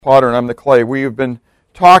potter and I'm the clay. We have been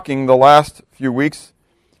talking the last few weeks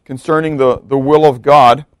concerning the will of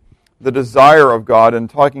God, the desire of God, and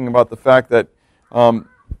talking about the fact that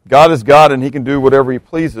God is God and He can do whatever He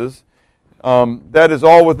pleases. That is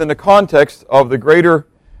all within the context of the greater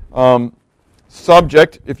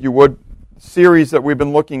subject, if you would, series that we've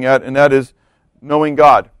been looking at, and that is knowing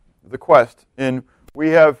God, the quest. And we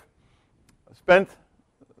have spent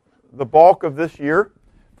the bulk of this year,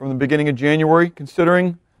 from the beginning of January,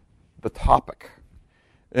 considering the topic.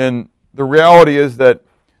 And the reality is that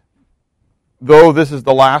though this is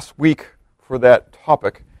the last week for that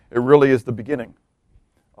topic, it really is the beginning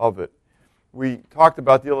of it. We talked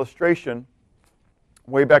about the illustration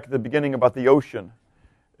way back at the beginning about the ocean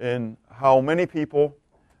and how many people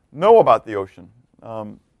know about the ocean.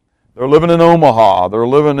 They're living in Omaha, they're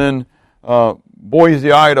living in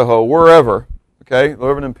Boise, Idaho, wherever. Okay, they're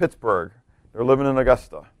living in Pittsburgh, they're living in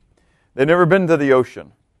Augusta. They've never been to the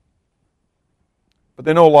ocean, but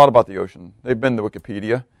they know a lot about the ocean. They've been to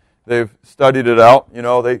Wikipedia, they've studied it out. You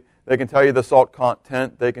know, they can tell you the salt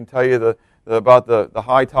content, they can tell you about the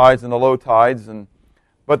high tides and the low tides,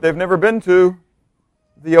 but they've never been to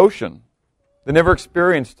the ocean. They never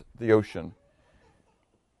experienced the ocean.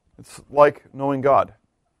 It's like knowing God.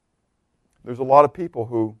 There's a lot of people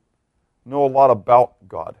who know a lot about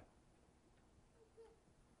God.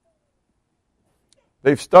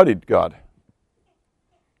 They've studied God.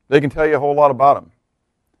 They can tell you a whole lot about Him,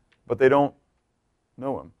 but they don't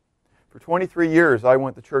know Him. For 23 years, I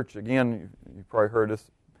went to church again. You probably heard this,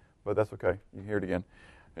 but that's okay. You can hear it again.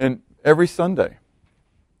 And every Sunday.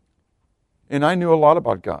 And I knew a lot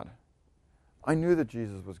about God. I knew that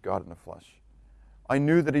Jesus was God in the flesh. I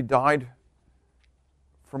knew that He died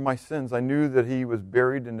for my sins. I knew that He was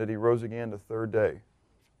buried and that He rose again the third day.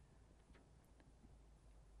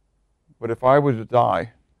 But if I was to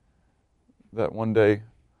die that one day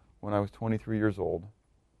when I was 23 years old,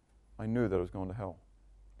 I knew that I was going to hell.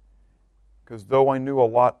 Because though I knew a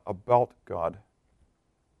lot about God,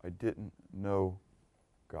 I didn't know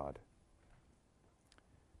God.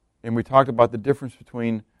 And we talked about the difference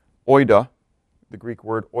between oida, the Greek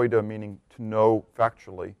word oida meaning to know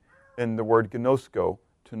factually, and the word gnosko,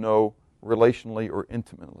 to know relationally or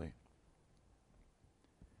intimately.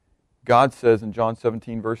 God says in John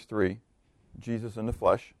 17, verse 3, Jesus in the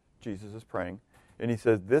flesh, Jesus is praying, and He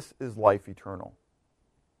says, "This is life eternal,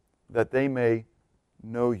 that they may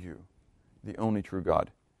know you, the only true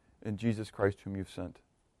God, and Jesus Christ whom you've sent."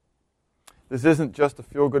 This isn't just a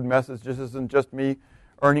feel-good message. This isn't just me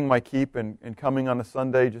earning my keep and coming on a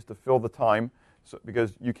Sunday just to fill the time,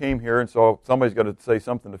 because you came here and so somebody's got to say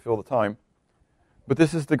something to fill the time. But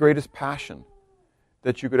this is the greatest passion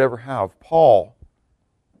that you could ever have. Paul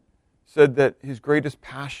said that his greatest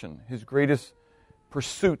passion, his greatest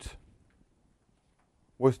pursuit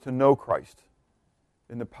was to know Christ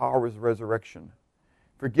in the power of His resurrection.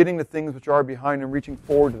 Forgetting the things which are behind and reaching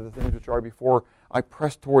forward to the things which are before, I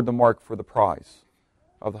press toward the mark for the prize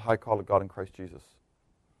of the high call of God in Christ Jesus.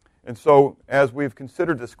 And so, as we've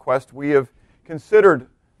considered this quest, we have considered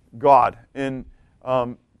God in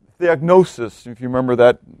theognosis, if you remember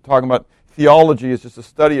that, talking about theology is just a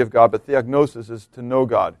study of God, but theognosis is to know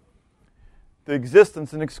God. The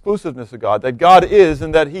existence and exclusiveness of God, that God is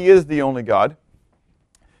and that He is the only God.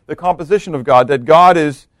 The composition of God, that God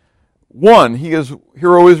is one. He is,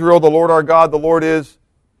 Hear, O Israel, the Lord our God, the Lord is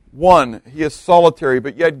one. He is solitary,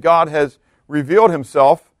 but yet God has revealed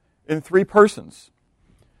Himself in three persons.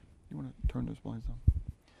 You want to turn those blinds on?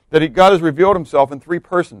 That God has revealed Himself in three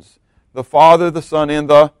persons, the Father, the Son, and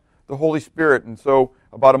the Holy Spirit. And so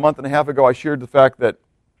about a month and a half ago, I shared the fact that,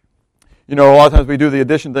 you know, a lot of times we do the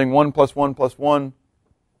addition thing, 1 plus 1 plus 1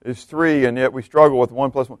 is 3, and yet we struggle with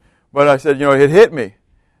 1 plus 1. But I said, you know, it hit me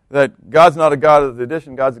that God's not a God of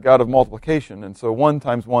addition, God's a God of multiplication. And so 1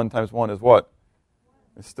 times 1 times 1 is what?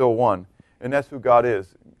 It's still 1. And that's who God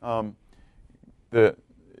is. The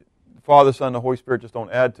Father, Son, and the Holy Spirit just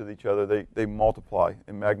don't add to each other. They multiply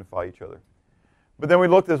and magnify each other. But then we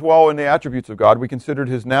looked as well in the attributes of God. We considered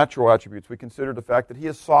His natural attributes. We considered the fact that He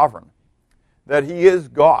is sovereign, that He is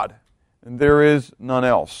God, and there is none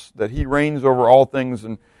else, that He reigns over all things.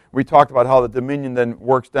 And we talked about how the dominion then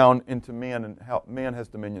works down into man and how man has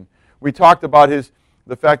dominion. We talked about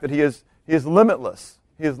the fact that He is limitless.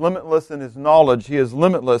 He is limitless in His knowledge. He is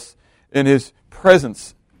limitless in His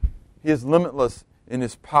presence. He is limitless in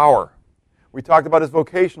His power. We talked about His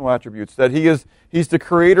vocational attributes, that He's the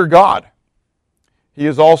Creator God. He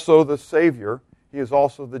is also the Savior. He is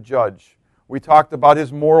also the Judge. We talked about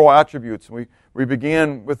His moral attributes. We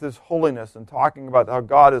began with His holiness and talking about how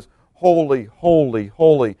God is holy, holy,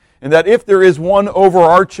 holy. And that if there is one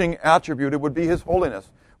overarching attribute, it would be His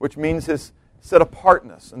holiness. which means his set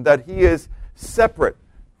apartness, and that he is separate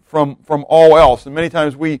from all else. And many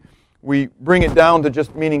times we bring it down to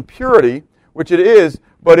just meaning purity, which it is,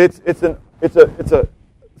 but it's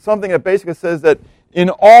something that basically says that in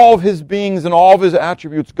all of his beings and all of his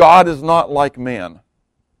attributes, God is not like man.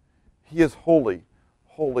 He is holy,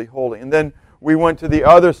 holy, holy. And then we went to the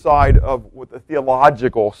other side of with the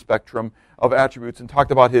theological spectrum of attributes and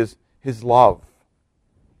talked about his love.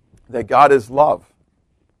 That God is love,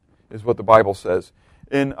 is what the Bible says.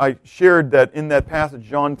 And I shared that in that passage,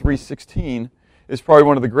 John 3:16, is probably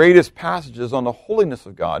one of the greatest passages on the holiness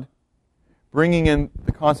of God, bringing in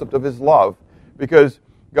the concept of his love. Because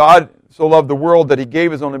God so loved the world that he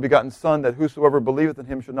gave his only begotten Son, that whosoever believeth in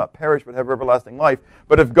him should not perish but have everlasting life.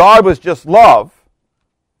 But if God was just love,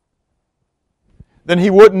 then he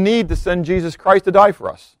wouldn't need to send Jesus Christ to die for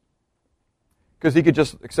us. Because he could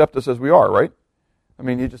just accept us as we are, right? I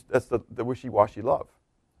mean, that's the wishy-washy love.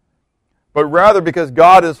 But rather, because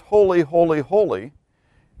God is holy, holy, holy,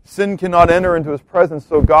 sin cannot enter into his presence,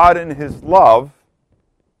 so God in his love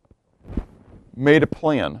made a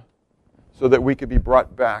plan so that we could be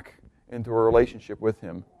brought back into a relationship with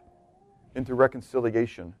him, into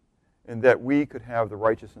reconciliation, and that we could have the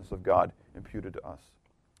righteousness of God imputed to us.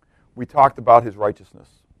 We talked about his righteousness.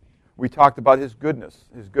 We talked about his goodness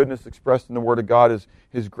expressed in the Word of God is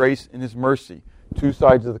his grace and his mercy, two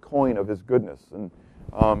sides of the coin of his goodness.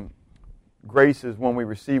 And grace is when we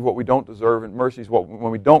receive what we don't deserve, and mercy is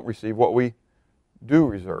when we don't receive what we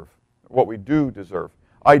do deserve.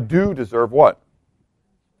 I do deserve what?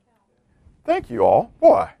 Thank you all.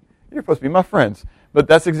 Boy, you're supposed to be my friends. But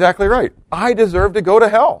that's exactly right. I deserve to go to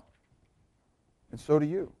hell. And so do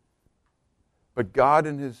you. But God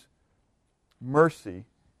in his mercy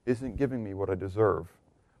isn't giving me what I deserve.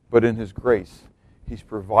 But in his grace, he's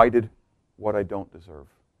provided what I don't deserve.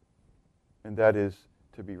 And that is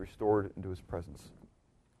to be restored into his presence.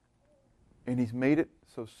 And he's made it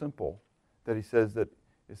so simple that he says that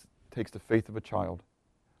it takes the faith of a child.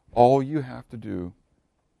 All you have to do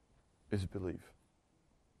is believe.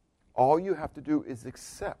 All you have to do is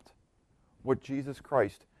accept what Jesus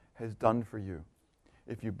Christ has done for you.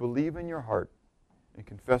 If you believe in your heart and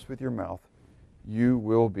confess with your mouth, you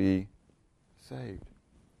will be saved.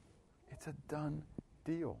 It's a done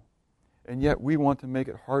deal. And yet we want to make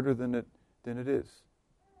it harder than it is.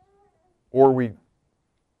 Or we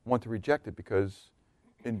want to reject it because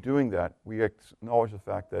in doing that, we acknowledge the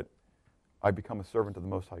fact that I become a servant of the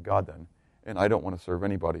Most High God then, and I don't want to serve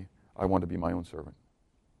anybody. I want to be my own servant.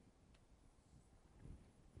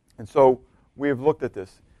 And so we have looked at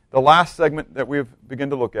this. The last segment that we've begun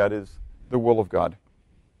to look at is the will of God,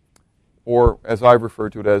 or as I've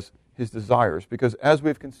referred to it as his desires. Because as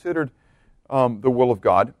we've considered the will of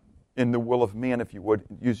God, and the will of man, if you would,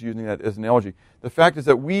 using that as an analogy, the fact is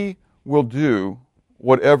that we will do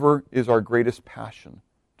whatever is our greatest passion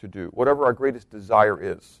to do, whatever our greatest desire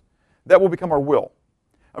is. That will become our will.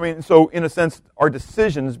 I mean, so in a sense, our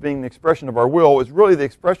decisions being the expression of our will is really the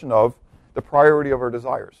expression of the priority of our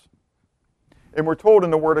desires. And we're told in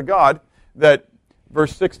the Word of God that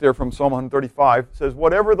verse 6 there from Psalm 135 says,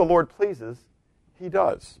 whatever the Lord pleases, he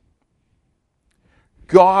does.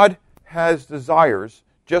 God has desires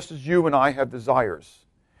just as you and I have desires.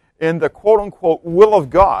 And the quote-unquote will of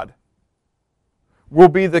God will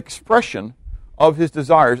be the expression of his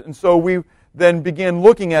desires. And so we then began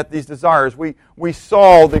looking at these desires. We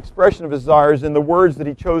saw the expression of his desires in the words that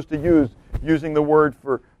he chose to use, using the word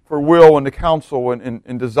for will and to counsel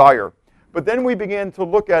and desire. But then we began to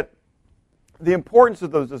look at the importance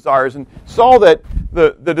of those desires and saw that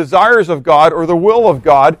the desires of God or the will of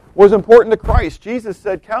God was important to Christ. Jesus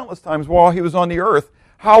said countless times while he was on the earth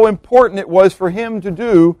how important it was for him to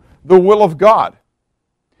do the will of God.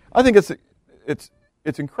 I think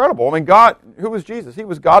it's incredible. I mean, God, who was Jesus? He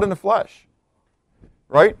was God in the flesh.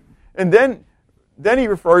 Right? And then he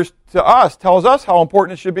refers to us, tells us how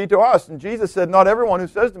important it should be to us. And Jesus said, not everyone who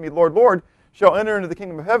says to me, Lord, Lord, shall enter into the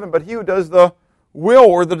kingdom of heaven, but he who does the will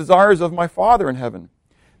or the desires of my Father in heaven.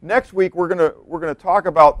 Next week we're gonna talk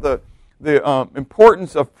about the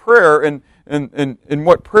importance of prayer and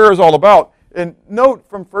what prayer is all about. And note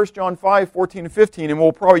from 1 John 5:14 and 15, and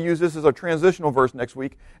we'll probably use this as a transitional verse next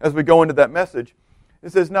week as we go into that message.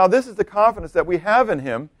 It says, now this is the confidence that we have in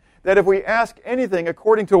him, that if we ask anything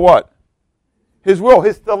according to what? His will,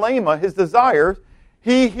 his thelema, his desire,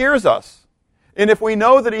 he hears us. And if we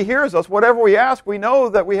know that he hears us, whatever we ask, we know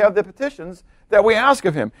that we have the petitions that we ask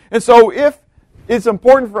of him. And so if it's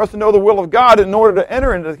important for us to know the will of God in order to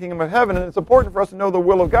enter into the kingdom of heaven, and it's important for us to know the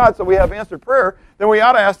will of God so we have answered prayer, then we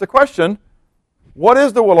ought to ask the question, what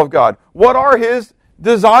is the will of God? What are his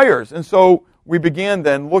desires? And so we began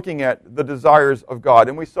then looking at the desires of God.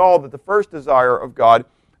 And we saw that the first desire of God,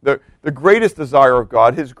 the greatest desire of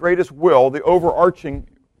God, his greatest will, the overarching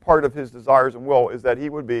part of his desires and will is that he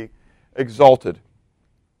would be exalted,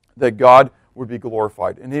 that God would be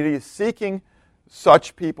glorified. And he is seeking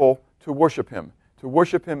such people to worship him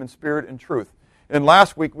in spirit and truth. And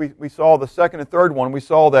last week we saw the second and third one. We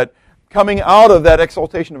saw that coming out of that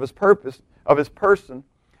exaltation of his purpose, of his person,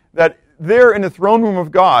 that there in the throne room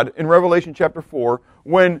of God in Revelation chapter 4,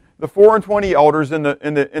 when the 24 elders and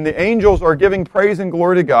the angels are giving praise and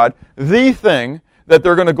glory to God, the thing that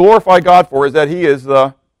they're going to glorify God for is that he's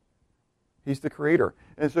the creator.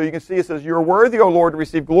 And so you can see it says, "You are worthy, O Lord, to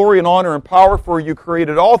receive glory and honor and power, for you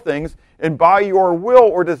created all things, and by your will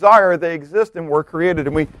or desire they exist and were created."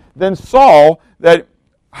 And we then saw that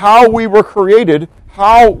how we were created,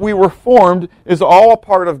 how we were formed, is all a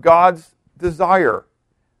part of God's desire,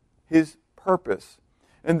 his purpose.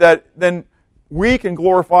 And that then we can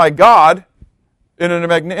glorify God in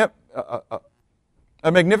a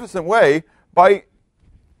magnificent way by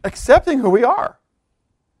accepting who we are,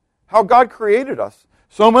 how God created us.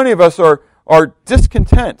 So many of us are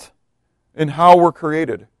discontent in how we're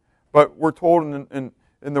created. But we're told in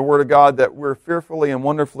the Word of God that we're fearfully and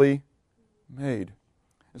wonderfully made.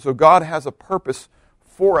 And so God has a purpose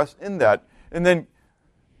for us in that. And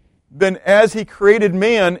then as he created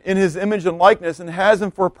man in his image and likeness and has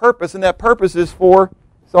him for a purpose, and that purpose is for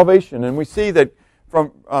salvation. And we see that from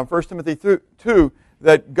 1 Timothy 2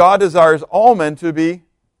 that God desires all men to be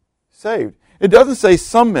saved. It doesn't say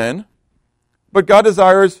some men, but God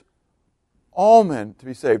desires all men to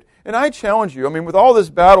be saved. And I challenge you, with all this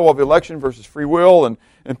battle of election versus free will and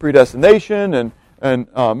predestination and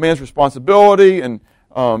man's responsibility, and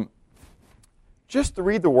just to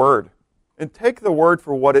read the Word and take the Word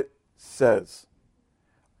for what it says.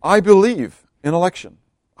 I believe in election.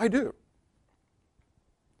 I do.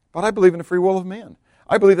 But I believe in the free will of man.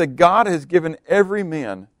 I believe that God has given every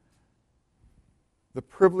man the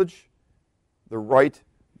privilege, the right,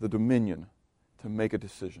 the dominion to make a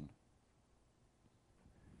decision.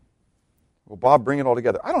 Well, Bob, bring it all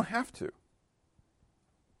together. I don't have to.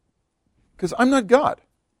 Because I'm not God.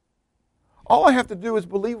 All I have to do is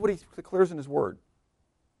believe what he declares in his Word.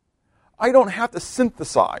 I don't have to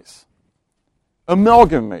synthesize,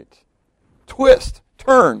 amalgamate, twist,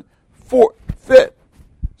 turn, fit,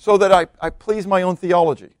 so that I please my own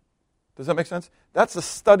theology. Does that make sense? That's the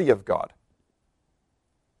study of God.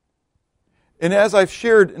 And as I've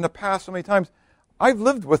shared in the past so many times, I've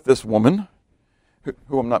lived with this woman,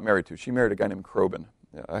 who I'm not married to. She married a guy named Crobin.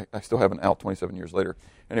 Yeah, I still haven't out 27 years later.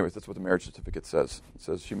 Anyways, that's what the marriage certificate says. It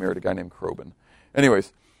says she married a guy named Crobin.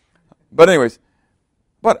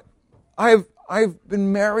 But I've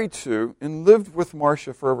been married to and lived with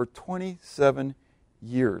Marcia for over 27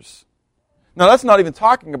 years. Now, that's not even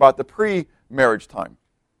talking about the pre-marriage time.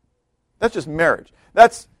 That's just marriage.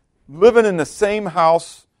 That's living in the same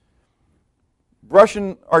house,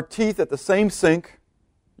 brushing our teeth at the same sink,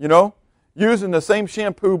 using the same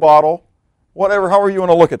shampoo bottle, whatever, however you want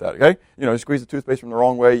to look at that, okay? You squeeze the toothpaste from the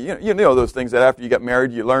wrong way. You know those things that after you got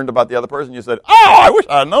married, you learned about the other person, you said, "Oh, I wish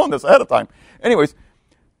I had known this ahead of time." Anyways,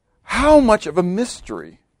 how much of a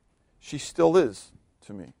mystery she still is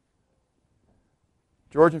to me.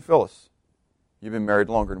 George and Phyllis, you've been married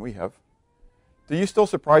longer than we have. Do you still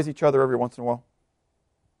surprise each other every once in a while?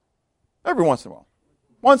 Every once in a while.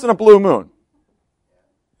 Once in a blue moon.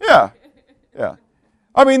 Yeah.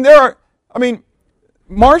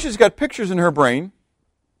 Marcia's got pictures in her brain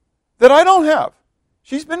that I don't have.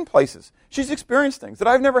 She's been places. She's experienced things that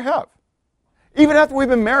I've never have. Even after we've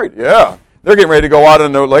been married. Yeah. They're getting ready to go out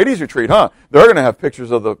on a ladies' retreat, huh? They're going to have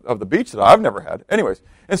pictures of the beach that I've never had. Anyways.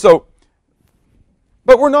 And so,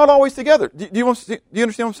 but we're not always together. Do you understand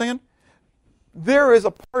what I'm saying? There is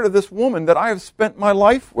a part of this woman that I have spent my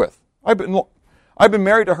life with. I've been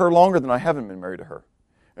married to her longer than I haven't been married to her.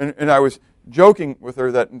 And I was joking with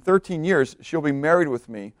her that in 13 years, she'll be married with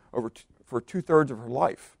me for 2/3 of her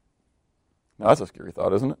life. Now, that's a scary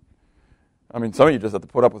thought, isn't it? Some of you just have to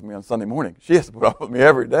put up with me on Sunday morning. She has to put up with me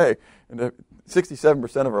every day, and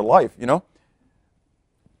 67% of her life,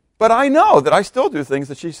 But I know that I still do things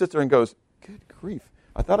that she sits there and goes, "Good grief,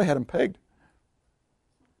 I thought I had him pegged."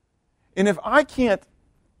 And if I can't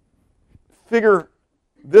figure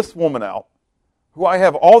this woman out, who I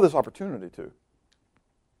have all this opportunity to,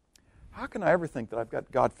 how can I ever think that I've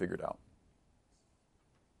got God figured out?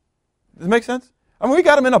 Does it make sense? We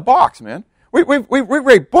got him in a box, man. We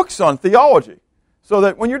read books on theology, so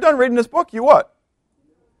that when you're done reading this book, you what?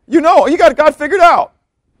 You got God figured out.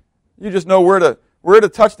 You just know where to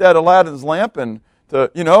touch that Aladdin's lamp and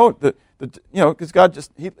to Because God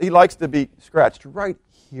He likes to be scratched right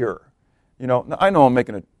here. Now, I know I'm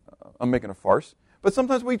making a farce, but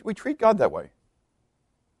sometimes we treat God that way.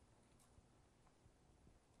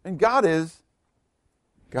 And God is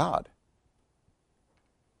God.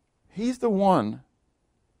 He's the one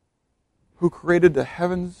who created the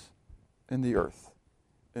heavens and the earth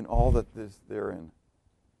and all that is therein.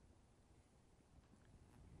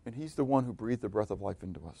 And He's the one who breathed the breath of life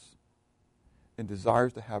into us and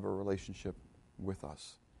desires to have a relationship with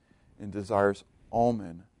us and desires all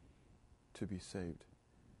men to be saved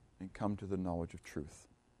and come to the knowledge of truth.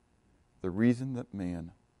 The reason that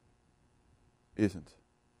man isn't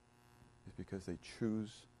is because they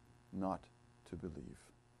choose not to believe.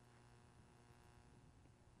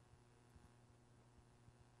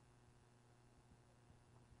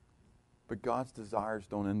 But God's desires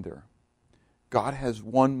don't end there. God has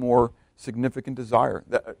one more significant desire.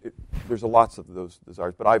 There's lots of those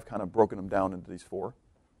desires, but I've kind of broken them down into these 4.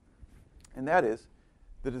 And that is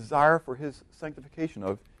the desire for His sanctification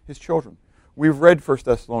of His children. We've read 1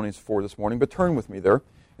 Thessalonians 4 this morning, but turn with me there,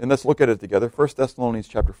 and let's look at it together. 1 Thessalonians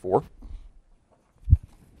chapter 4.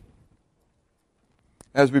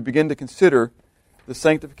 As we begin to consider the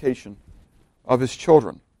sanctification of His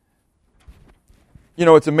children.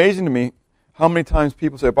 It's amazing to me how many times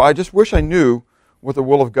people say, but I just wish I knew what the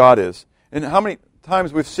will of God is. And how many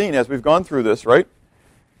times we've seen as we've gone through this, right?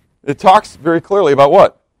 It talks very clearly about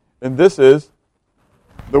what? And this is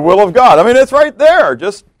the will of God. I mean, it's right there.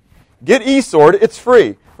 Just get eSword. It's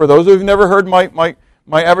free. For those who've never heard my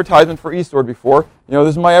advertisement for eSword before, this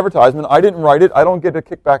is my advertisement. I didn't write it. I don't get a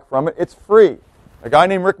kickback from it. It's free. A guy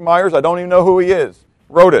named Rick Myers, I don't even know who he is,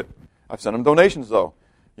 wrote it. I've sent him donations, though,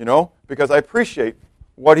 because I appreciate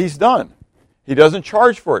what he's done. He doesn't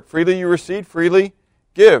charge for it. Freely you receive, freely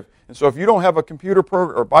give. And so if you don't have a computer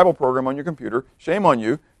or Bible program on your computer, shame on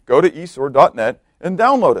you. Go to esword.net and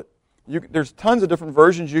download it. There's tons of different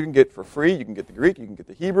versions you can get for free. You can get the Greek, you can get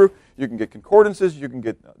the Hebrew, you can get concordances, you can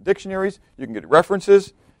get dictionaries, you can get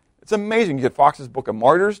references. It's amazing. You get Fox's Book of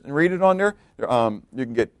Martyrs and read it on there. You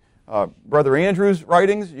can get Brother Andrew's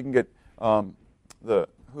writings. You can get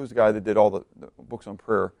who's the guy that did all the books on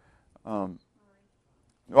prayer?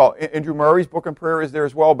 Andrew Murray's book on prayer is there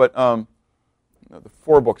as well, but the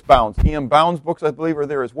 4 books, Bounds. E.M. Bounds' books, I believe, are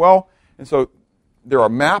there as well. And so there are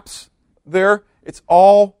maps there. It's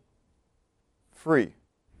all free.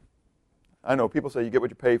 I know people say you get what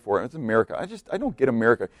you pay for, and it's America. I don't get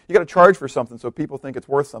America. You got to charge for something so people think it's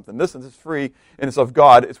worth something. This is free, and it's of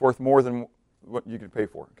God. It's worth more than what you can pay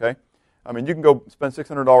for, okay? I mean, you can go spend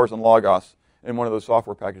 $600 on Logos in one of those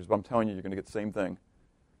software packages, but I'm telling you, you're going to get the same thing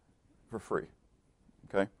for free.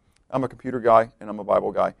 Okay, I'm a computer guy and I'm a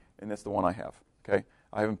Bible guy, and that's the one I have. Okay,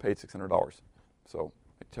 I haven't paid $600, so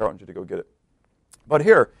I challenge you to go get it. But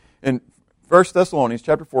here in 1 Thessalonians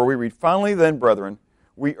chapter 4, we read, "Finally, then, brethren,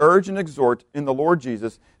 we urge and exhort in the Lord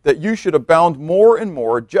Jesus that you should abound more and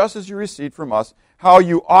more, just as you received from us, how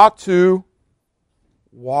you ought to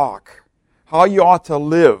walk, how you ought to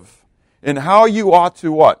live, and how you ought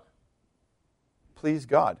to what? Please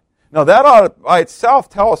God." Now that ought to, by itself,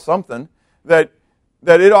 tell us something that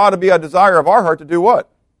it ought to be a desire of our heart to do what?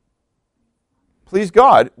 Please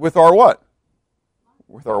God with our what?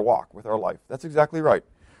 With our walk, with our life. That's exactly right.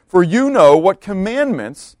 "For you know what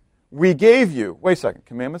commandments we gave you." Wait a second,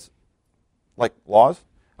 commandments? Like laws?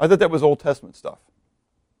 I thought that was Old Testament stuff.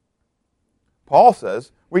 Paul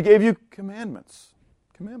says, we gave you commandments.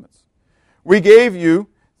 Commandments. We gave you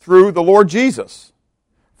through the Lord Jesus.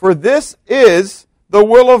 For this is the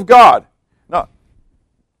will of God. Now,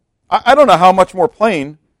 I don't know how much more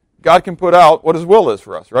plain God can put out what His will is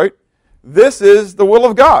for us, right? This is the will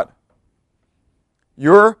of God.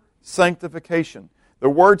 Your sanctification. The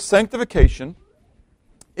word sanctification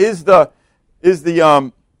is the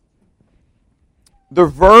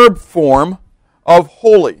verb form of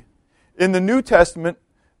holy. In the New Testament,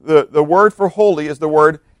 the word for holy is the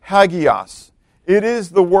word hagios. It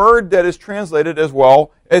is the word that is translated as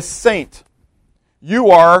well as saint.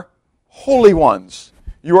 You are holy ones.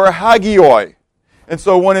 You are hagioi. And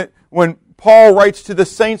so when Paul writes to the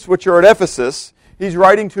saints which are at Ephesus, he's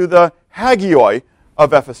writing to the hagioi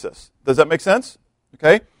of Ephesus. Does that make sense?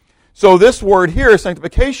 Okay? So this word here,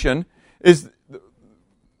 sanctification, is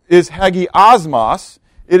hagiosmos.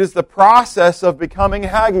 It is the process of becoming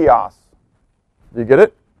hagios. Do you get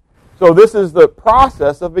it? So this is the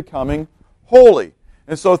process of becoming holy.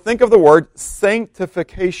 And so think of the word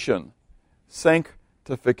sanctification.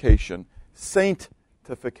 Sanctification.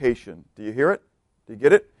 Sanctification. Do you hear it? Do you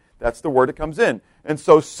get it? That's the word that comes in. And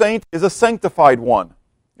so saint is a sanctified one,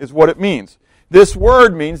 is what it means. This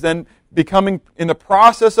word means then in the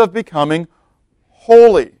process of becoming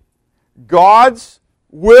holy. God's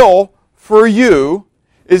will for you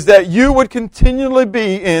is that you would continually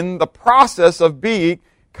be in the process of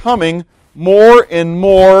becoming more and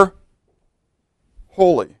more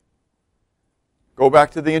holy. Go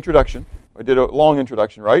back to the introduction. I did a long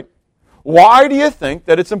introduction, right? Why do you think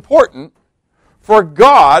that it's important for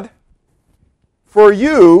God, for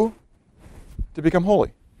you, to become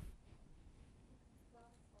holy?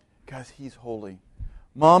 Because He's holy.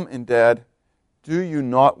 Mom and Dad, do you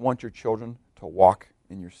not want your children to walk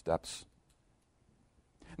in your steps?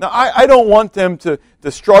 Now, I don't want them to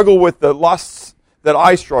struggle with the lusts that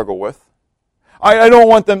I struggle with. I don't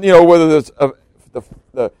want them, whether it's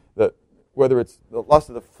whether it's the lust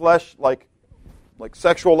of the flesh, like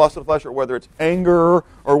sexual lust of the flesh, or whether it's anger,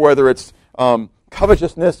 or whether it's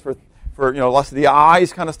covetousness for lust of the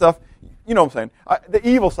eyes kind of stuff. You know what I'm saying? The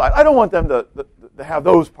evil side. I don't want them to have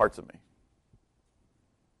those parts of me.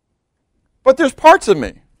 But there's parts of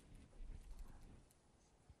me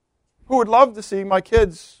who would love to see my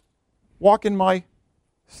kids walk in my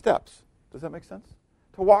steps. Does that make sense?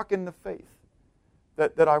 To walk in the faith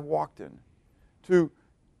that I've walked in. To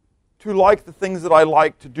like the things that I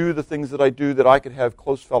like, to do the things that I do, that I could have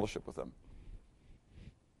close fellowship with them.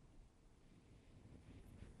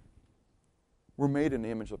 We're made in the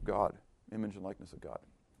image of God, image and likeness of God.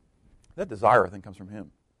 That desire, I think, comes from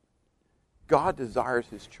Him. God desires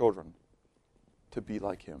His children to be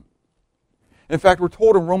like Him. In fact, we're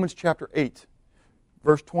told in Romans chapter 8,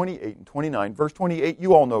 verse 28 and 29. Verse 28,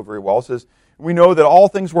 you all know very well, it says, we know that all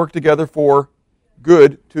things work together for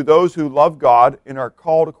good to those who love God and are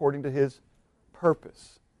called according to His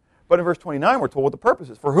purpose. But in verse 29, we're told what the purpose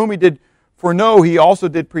is. For whom He did foreknow, He also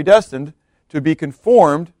did predestined to be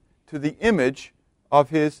conformed to the image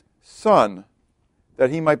of His Son,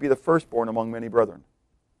 that He might be the firstborn among many brethren.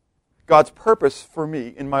 God's purpose for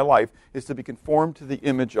me in my life is to be conformed to the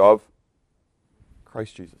image of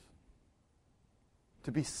Christ Jesus.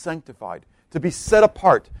 To be sanctified, to be set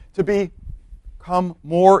apart, to become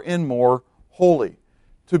more and more holy.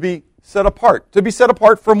 To be set apart. To be set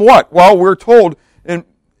apart from what? Well, we're told in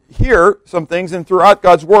here some things, and throughout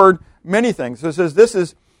God's Word, many things. So it says, this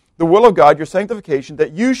is the will of God, your sanctification,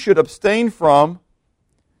 that you should abstain from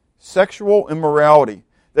sexual immorality,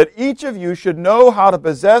 that each of you should know how to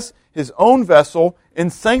possess his own vessel in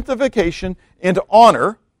sanctification and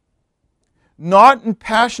honor, not in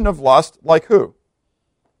passion of lust, like who?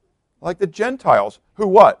 Like the Gentiles, who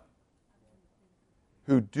what?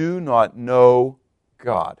 Who do not know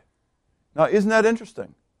God. Now, isn't that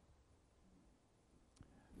interesting?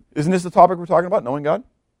 Isn't this the topic we're talking about, knowing God?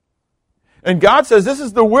 And God says, this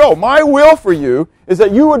is the will. My will for you is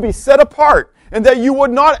that you would be set apart and that you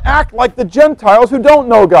would not act like the Gentiles who don't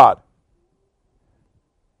know God.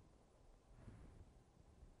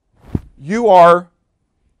 You are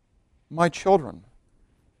my children,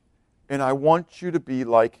 and I want you to be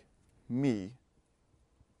like me,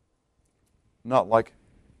 not like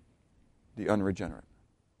the unregenerate.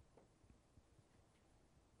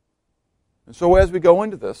 And so as we go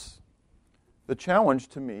into this, the challenge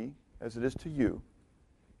to me, as it is to you,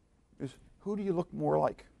 is who do you look more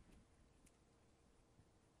like?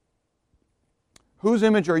 Whose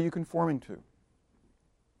image are you conforming to?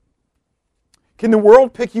 Can the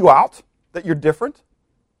world pick you out, that you're different?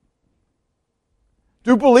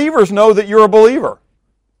 Do believers know that you're a believer?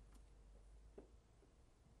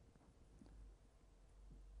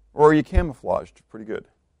 Or are you camouflaged pretty good?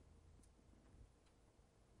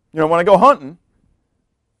 When I go hunting,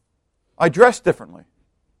 I dress differently.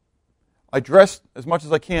 I dress as much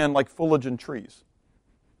as I can like foliage and trees.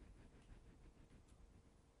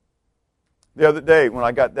 The other day, when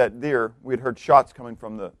I got that deer, we had heard shots coming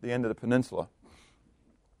from the end of the peninsula.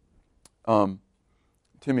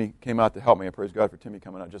 Timmy came out to help me. I praise God for Timmy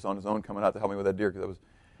coming out just on his own, coming out to help me with that deer, because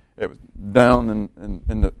it was down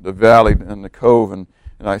in the valley, in the cove, and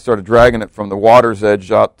I started dragging it from the water's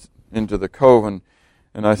edge out into the cove,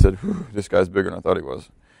 and I said, this guy's bigger than I thought he was.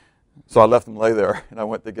 So I left him lay there, and I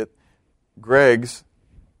went to get Greg's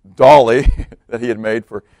dolly that he had made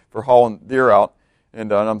for hauling deer out,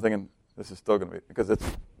 and I'm thinking, this is still going to be, because it's,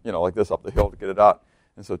 like this up the hill to get it out.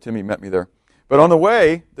 And so Timmy met me there. But on the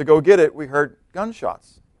way to go get it, we heard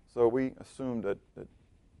gunshots. So we assumed that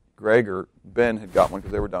Greg or Ben had got one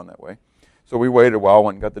because they were down that way. So we waited a while,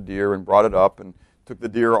 went and got the deer and brought it up and took the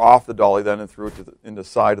deer off the dolly then and threw it in the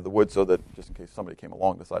side of the woods so that just in case somebody came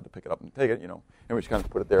along, decided to pick it up and take it, and we just kind of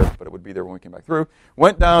put it there, but it would be there when we came back through.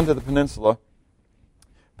 Went down to the peninsula,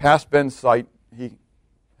 past Ben's site. He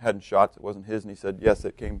hadn't shot, it wasn't his, and he said, yes,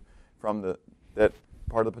 it came from that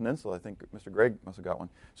part of the peninsula. I think Mr. Greg must have got one.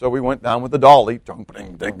 So we went down with the dolly,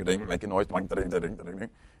 making noise,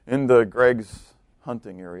 into Greg's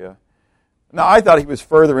hunting area. Now, I thought he was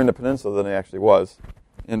further in the peninsula than he actually was.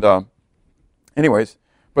 And anyways,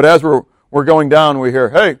 but as we're going down, we hear,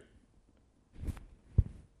 hey.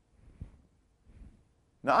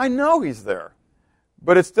 Now, I know he's there,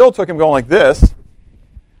 but it still took him going like this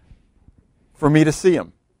for me to see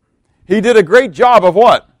him. He did a great job of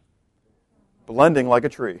what? Blending like a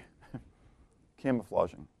tree.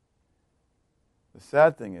 Camouflaging. The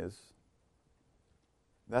sad thing is,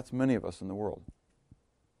 that's many of us in the world.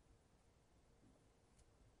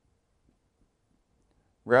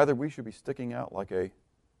 Rather, we should be sticking out like a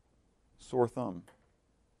sore thumb.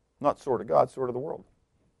 Not sore to God, sore to the world.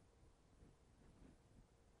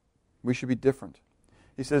 We should be different.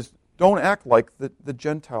 He says, don't act like the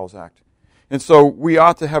Gentiles act. And so we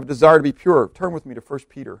ought to have a desire to be pure. Turn with me to 1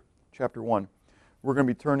 Peter chapter 1. We're going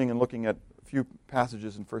to be turning and looking at a few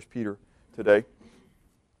passages in 1 Peter today.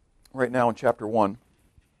 Right now in chapter 1.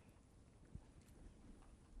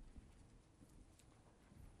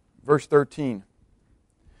 Verse 13.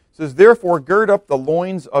 It says, therefore, gird up the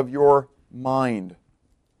loins of your mind.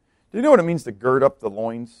 Do you know what it means to gird up the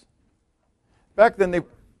loins? Back then they...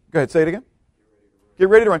 Go ahead, say it again. Get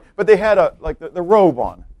ready to run. But they had the robe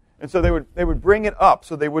on. And so they would bring it up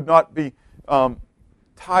so they would not be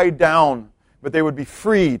tied down, but they would be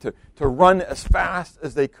free to run as fast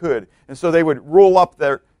as they could. And so they would roll up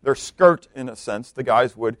their skirt, in a sense, the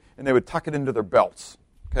guys would, and they would tuck it into their belts.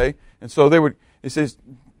 Okay? And so he says,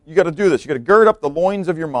 you got to do this. You got to gird up the loins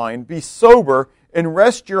of your mind, be sober, and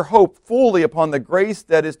rest your hope fully upon the grace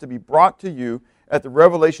that is to be brought to you at the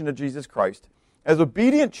revelation of Jesus Christ. As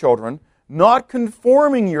obedient children, not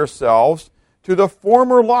conforming yourselves to the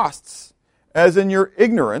former lusts, as in your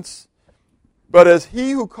ignorance, but as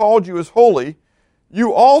he who called you is holy,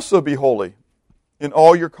 you also be holy in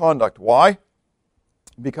all your conduct. Why?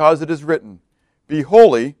 Because it is written, be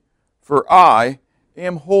holy, for I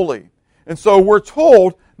am holy. And so we're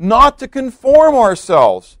told not to conform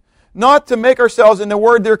ourselves, not to make ourselves, in the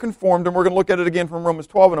word there conformed, and we're going to look at it again from Romans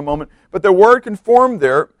 12 in a moment, but the word conformed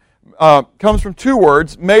there comes from two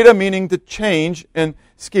words, meta meaning to change, and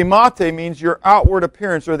schemate means your outward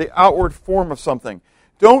appearance or the outward form of something.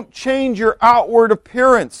 Don't change your outward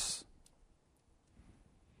appearance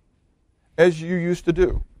as you used to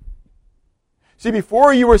do. See,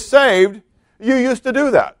 before you were saved, you used to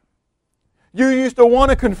do that. You used to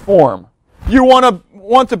want to conform. You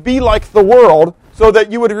want to be like the world so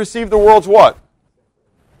that you would receive the world's what?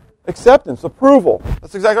 Acceptance, approval.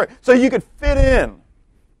 That's exactly right. So you could fit in.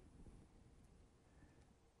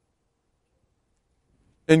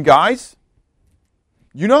 And guys,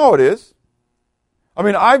 you know how it is. I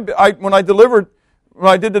mean, when I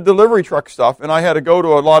did the delivery truck stuff, and I had to go to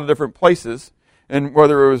a lot of different places, and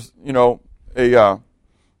whether it was a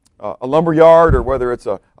lumber yard or whether it's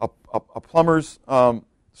a plumber's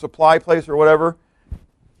supply place or whatever,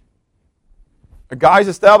 a guy's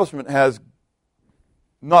establishment has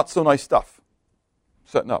not so nice stuff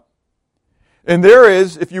setting up. And there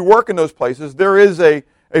is, if you work in those places, there is a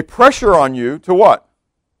pressure on you to what?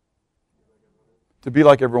 To be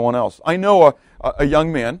like everyone else. I know a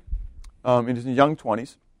young man in his young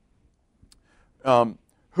 20s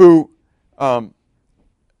who,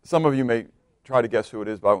 some of you may try to guess who it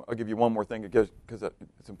is, but I'll give you one more thing because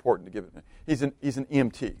it's important to give it. He's an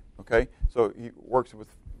EMT, okay? So he works with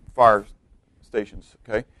fire stations,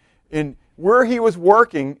 okay? And where he was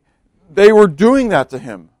working, they were doing that to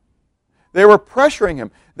him. They were pressuring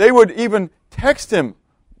him. They would even text him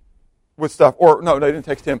with stuff, or no, they didn't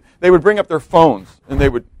text him. They would bring up their phones and they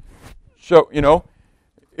would show,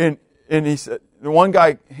 and he said, the one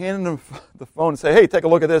guy handed him the phone and said, hey, take a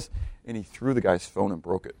look at this. And he threw the guy's phone and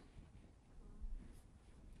broke it.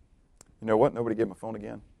 You know what? Nobody gave him a phone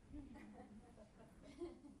again.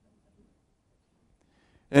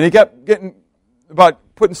 And he kept getting about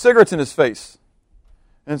putting cigarettes in his face.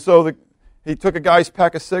 And so he took a guy's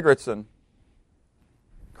pack of cigarettes and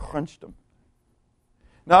crunched them.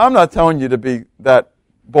 Now, I'm not telling you to be that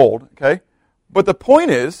bold, okay? But the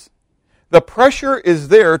point is, the pressure is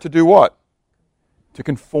there to do what? To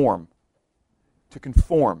conform. To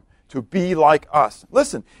conform. To be like us.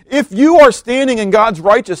 Listen, if you are standing in God's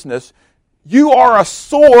righteousness, you are a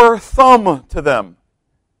sore thumb to them.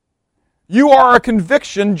 You are a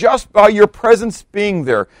conviction just by your presence being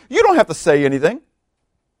there. You don't have to say anything.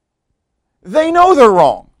 They know they're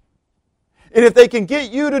wrong. And if they can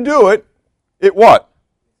get you to do it, it what?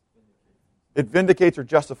 It vindicates or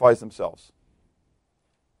justifies themselves.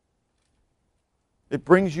 It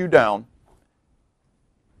brings you down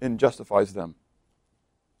and justifies them.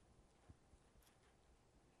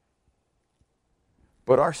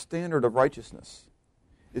 But our standard of righteousness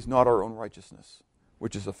is not our own righteousness,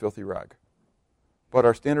 which is a filthy rag. But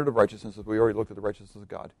our standard of righteousness, as we already looked at the righteousness of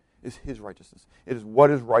God, is His righteousness. It is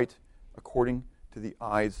what is right according to the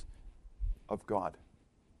eyes of God.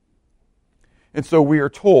 And so we are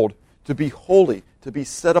told to be holy, to be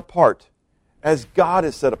set apart, as God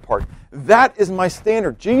is set apart. That is my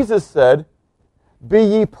standard. Jesus said, "Be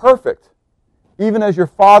ye perfect, even as your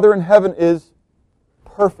Father in heaven is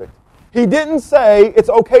perfect." He didn't say it's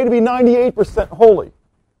okay to be 98% holy.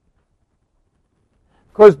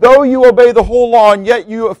 Because though you obey the whole law and yet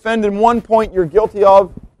you offend in one point, you're guilty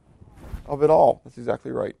of it all. That's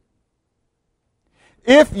exactly right.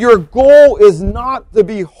 If your goal is not to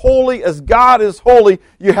be holy as God is holy,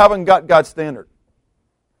 you haven't got God's standard.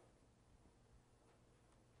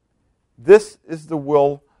 This is the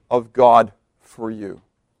will of God for you.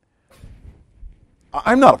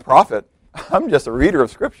 I'm not a prophet. I'm just a reader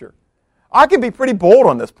of Scripture. I can be pretty bold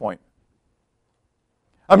on this point.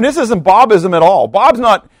 I mean, this isn't Bobism at all. Bob's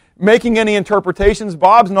not making any interpretations.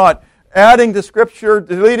 Bob's not adding to Scripture,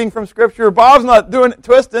 deleting from Scripture. Bob's not doing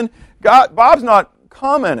twisting. Bob's not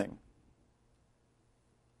commenting.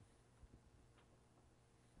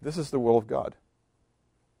 This is the will of God,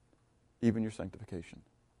 even your sanctification.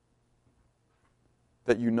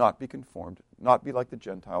 That you not be conformed, not be like the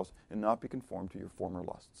Gentiles, and not be conformed to your former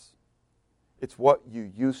lusts. It's what you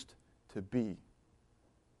used to be.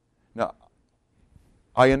 Now,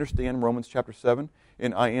 I understand Romans chapter 7,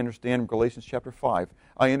 and I understand Galatians chapter 5.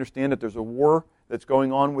 I understand that there's a war that's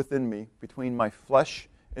going on within me between my flesh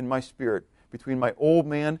and my spirit, between my old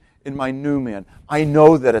man and my new man. I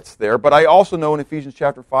know that it's there, but I also know in Ephesians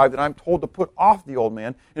chapter 5 that I'm told to put off the old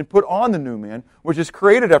man and put on the new man, which is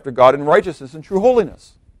created after God in righteousness and true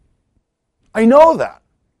holiness. I know that.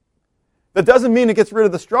 That doesn't mean it gets rid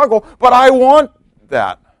of the struggle, but I want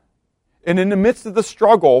that. And in the midst of the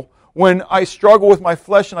struggle, when I struggle with my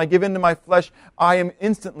flesh and I give in to my flesh, I am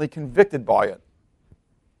instantly convicted by it.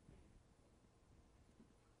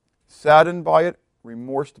 Saddened by it,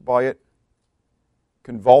 remorsed by it,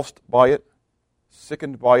 convulsed by it,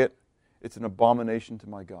 sickened by it. It's an abomination to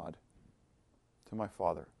my God, to my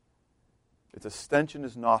Father. It's a stench in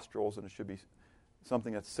His nostrils, and it should be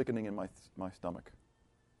something that's sickening in my stomach.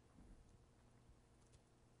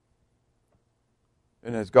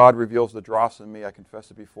 And as God reveals the dross in me, I confess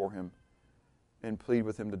it before Him and plead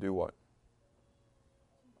with Him to do what?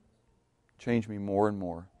 Change me more and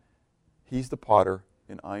more. He's the potter,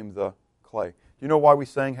 and I'm the clay. Do you know why we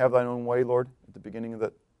sang "Have Thine Own Way, Lord" at the beginning of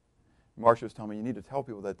that? Marcia was telling me, you need to tell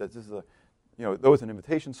people that this is that was an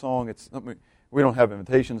invitation song. It's something, we don't have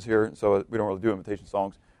invitations here, so we don't really do invitation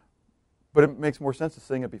songs. But it makes more sense to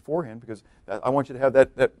sing it beforehand, because I want you to have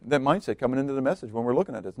that mindset coming into the message when we're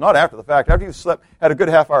looking at it. It's not after the fact. After you've slept, had a good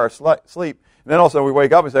half hour of sleep, and then all of a sudden we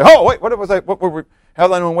wake up and say, "Oh, wait, what was I? What were we?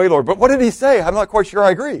 Have Thine Own Way, Lord." But what did He say? I'm not quite sure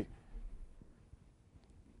I agree.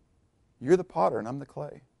 You're the potter, and I'm the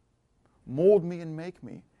clay. Mold me and make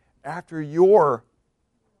me after your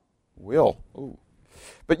will. Ooh.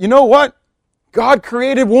 But you know what? God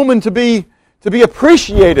created woman to be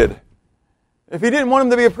appreciated. If He didn't want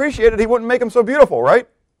him to be appreciated, He wouldn't make him so beautiful, right?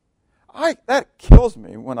 That kills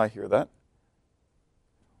me when I hear that.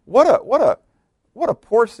 What a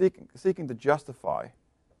poor seeking to justify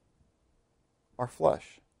our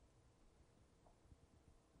flesh.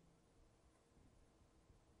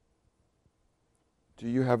 Do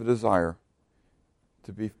you have a desire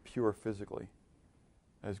to be pure physically,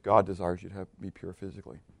 as God desires you to be pure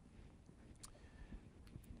physically?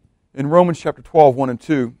 In Romans chapter 12, 1 and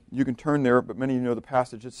 2, you can turn there, but many of you know the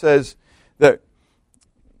passage. It says that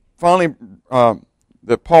finally,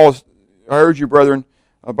 that Paul is, "I urge you, brethren,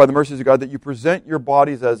 by the mercies of God, that you present your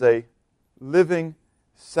bodies as a living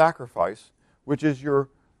sacrifice, which is your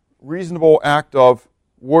reasonable act of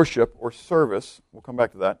worship or service." We'll come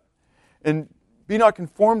back to that. "And be not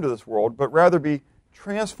conformed to this world, but rather be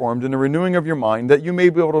transformed in the renewing of your mind, that you may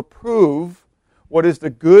be able to prove what is the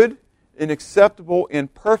good and acceptable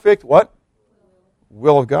and perfect," what?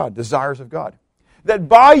 Will of God, desires of God. That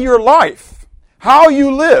by your life, how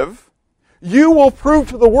you live, you will prove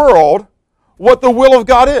to the world what the will of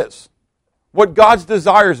God is, what God's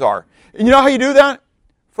desires are. And you know how you do that?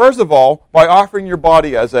 First of all, by offering your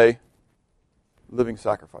body as a living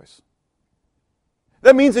sacrifice.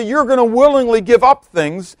 That means that you're going to willingly give up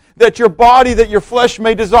things that your body, that your flesh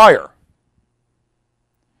may desire,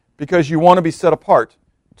 because you want to be set apart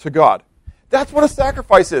to God. That's what a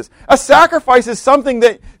sacrifice is. A sacrifice is something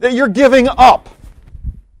that you're giving up.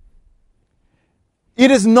 It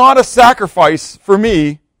is not a sacrifice for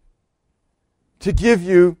me to give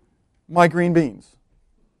you my green beans.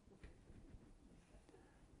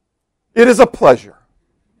 It is a pleasure.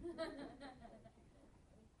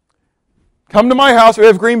 Come to my house. We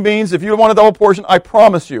have green beans. If you want a double portion, I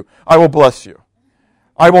promise you, I will bless you.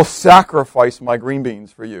 I will sacrifice my green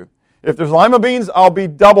beans for you. If there's lima beans, I'll be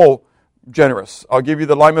double generous. I'll give you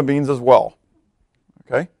the lima beans as well.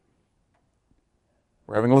 Okay?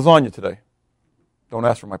 We're having lasagna today. Don't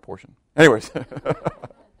ask for my portion. Anyways.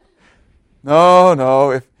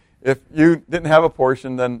 No. If you didn't have a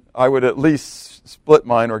portion, then I would at least split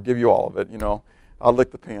mine or give you all of it. I'll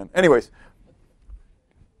lick the pan. Anyways.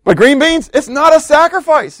 But green beans, it's not a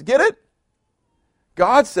sacrifice. Get it?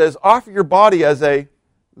 God says, offer your body as a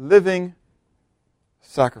living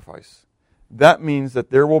sacrifice. That means that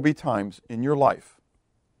there will be times in your life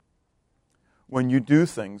when you do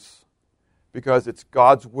things because it's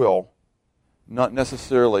God's will, not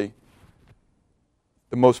necessarily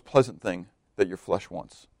the most pleasant thing that your flesh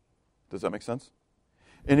wants. Does that make sense?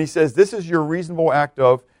 And he says, this is your reasonable act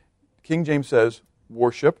of, King James says,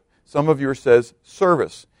 worship. Some of yours says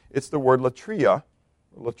service. It's the word latria,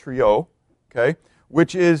 latrio, okay,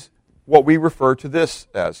 which is what we refer to this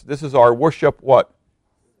as. This is our worship what?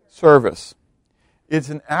 Service. It's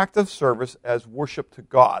an act of service as worship to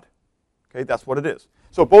God. Okay, that's what it is.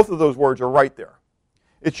 So both of those words are right there.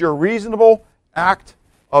 It's your reasonable act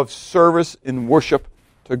of service in worship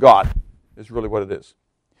to God is really what it is.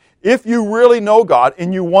 If you really know God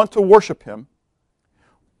and you want to worship Him,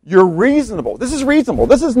 you're reasonable. This is reasonable.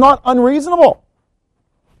 This is not unreasonable.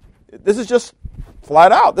 This is just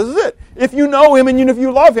flat out. This is it. If you know Him and if you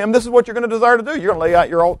love Him, this is what you're going to desire to do. You're going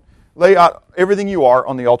to lay out everything you are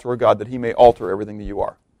on the altar of God that He may alter everything that you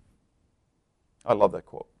are. I love that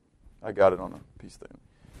quote. I got it on a piece thing.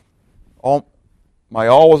 My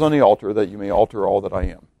all is on the altar that you may alter all that I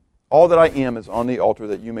am. All that I am is on the altar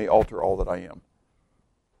that you may alter all that I am.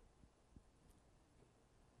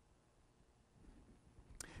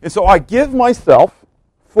 And so I give myself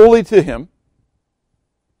fully to Him.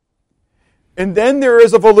 And then there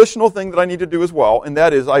is a volitional thing that I need to do as well, and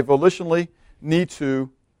that is I volitionally need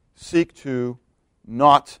to seek to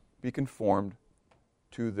not be conformed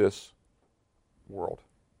to this world.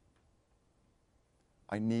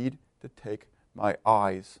 I need to take my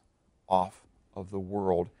eyes off of the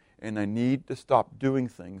world, and I need to stop doing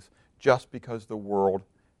things just because the world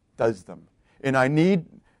does them. And I need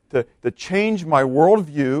to change my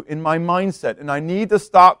worldview in my mindset, and I need to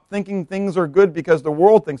stop thinking things are good because the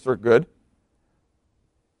world thinks they're good,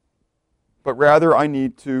 but rather I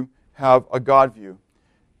need to have a God view.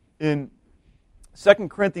 In 2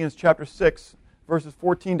 Corinthians chapter 6, verses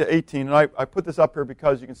 14 to 18, and I put this up here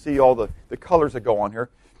because you can see all the colors that go on here.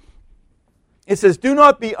 It says, do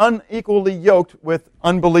not be unequally yoked with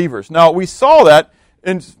unbelievers. Now, we saw that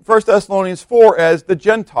in 1 Thessalonians 4 as the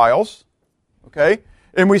Gentiles, okay?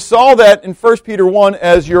 And we saw that in 1 Peter 1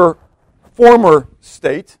 as your former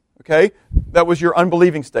state, okay? That was your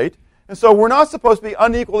unbelieving state. And so we're not supposed to be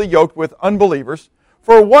unequally yoked with unbelievers.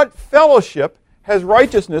 For what fellowship has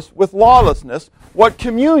righteousness with lawlessness? What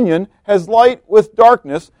communion has light with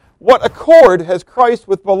darkness? What accord has Christ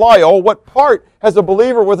with Belial? What part has a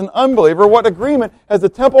believer with an unbeliever? What agreement has the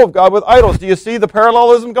temple of God with idols? Do you see the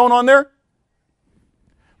parallelism going on there?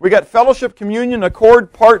 We got fellowship, communion,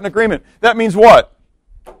 accord, part, and agreement. That means what?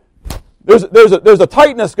 There's a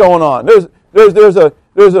tightness going on. There's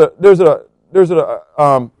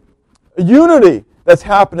a unity that's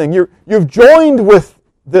happening. You've joined with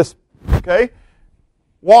this. Okay,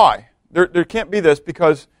 why? There can't be this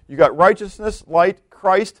because you got righteousness, light,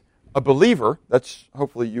 Christ, a believer. That's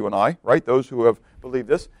hopefully you and I, right? Those who have believed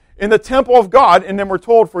this in the temple of God, and then we're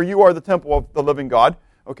told, "For you are the temple of the living God."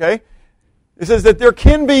 Okay. It says that there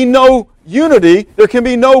can be no unity, there can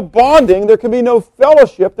be no bonding, there can be no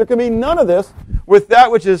fellowship, there can be none of this with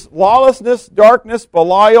that which is lawlessness, darkness,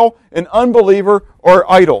 Belial, an unbeliever, or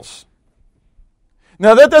idols.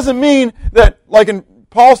 Now that doesn't mean that, like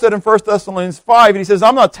Paul said in 1 Thessalonians 5, and he says,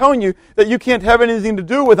 I'm not telling you that you can't have anything to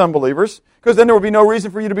do with unbelievers, because then there would be no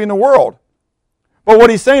reason for you to be in the world. But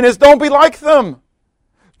what he's saying is, don't be like them.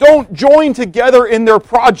 Don't join together in their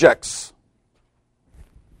projects.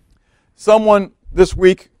 Someone this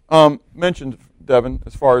week mentioned, Devin,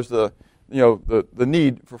 as far as the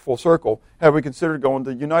need for Full Circle, have we considered going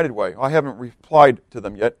the United Way? I haven't replied to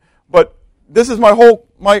them yet, but this is my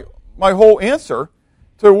whole answer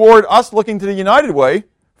toward us looking to the United Way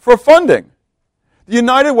for funding. The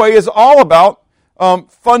United Way is all about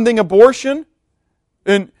funding abortion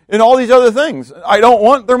and all these other things. I don't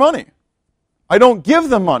want their money. I don't give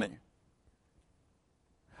them money.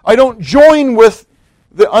 I don't join with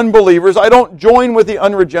the unbelievers. I don't join with the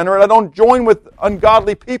unregenerate. I don't join with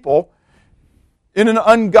ungodly people in an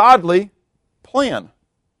ungodly plan.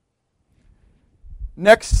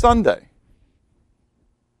 next Sunday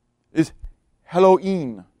is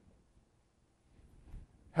Halloween.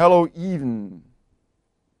 Halloween.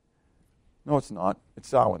 No, it's not. It's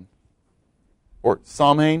Samhain. Or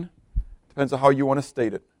Samhain. Depends on how you want to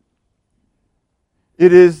state it.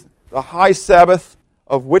 It is the high Sabbath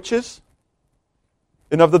of witches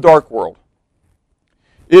and of the dark world.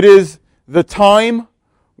 It is the time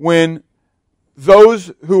when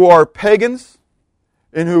those who are pagans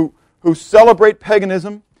and who celebrate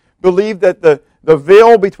paganism believe that the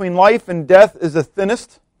veil between life and death is the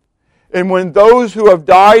thinnest. And when those who have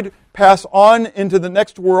died pass on into the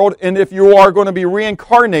next world, and if you are going to be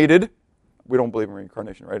reincarnated, we don't believe in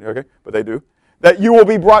reincarnation, right? Okay, but they do. That you will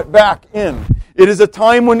be brought back in. It is a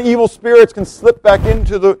time when evil spirits can slip back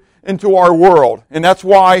into our world. And that's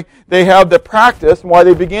why they have the practice, why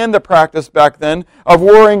they began the practice back then, of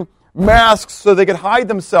wearing masks so they could hide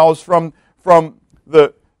themselves from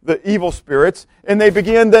the evil spirits. And they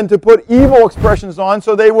began then to put evil expressions on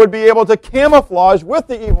so they would be able to camouflage with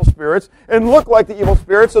the evil spirits and look like the evil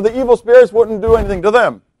spirits so the evil spirits wouldn't do anything to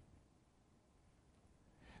them.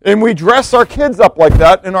 And we dress our kids up like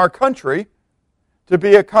that in our country to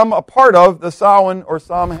become a part of the Samhain or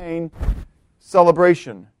Samhain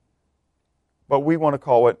celebration. But we want to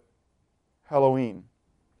call it Halloween.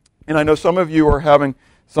 And I know some of you are having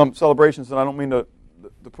some celebrations, and I don't mean to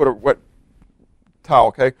put a wet towel,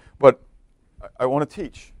 okay? But I want to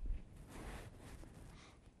teach.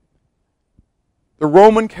 The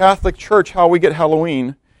Roman Catholic Church, how we get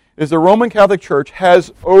Halloween, is the Roman Catholic Church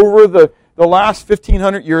has, over the last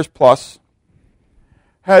 1,500 years plus,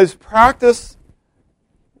 has practiced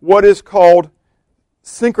what is called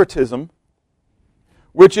syncretism,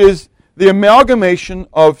 which is the amalgamation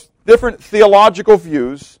of different theological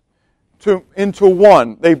views into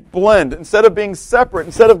one. They blend. Instead of being separate,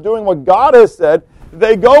 instead of doing what God has said,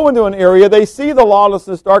 they go into an area, they see the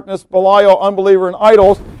lawlessness, darkness, Belial, unbeliever, and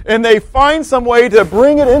idols, and they find some way to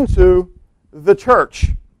bring it into the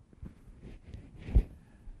church.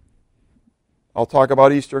 I'll talk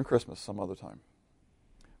about Easter and Christmas some other time.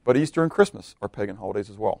 But Easter and Christmas are pagan holidays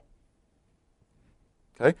as well.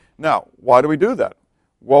 Okay? Now, why do we do that?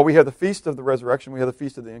 Well, we have the Feast of the Resurrection, we have the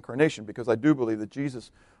Feast of the Incarnation, because I do believe that Jesus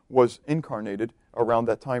was incarnated around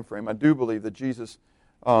that time frame. I do believe that Jesus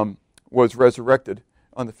was resurrected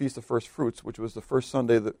on the Feast of First Fruits, which was the first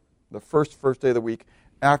Sunday, the first day of the week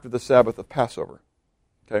after the Sabbath of Passover.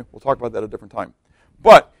 Okay? We'll talk about that at a different time.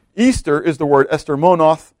 But Easter is the word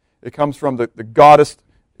Estermonoth. It comes from the goddess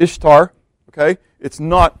Ishtar. Okay? It's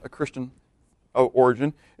not a Christian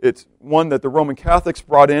origin. It's one that the Roman Catholics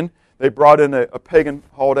brought in. They brought in a pagan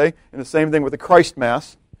holiday, and the same thing with the Christ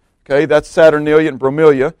Mass. Okay, that's Saturnalia and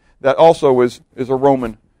Bromilia. That also is a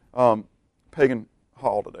Roman pagan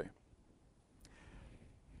holiday.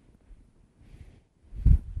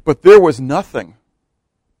 But there was nothing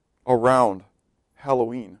around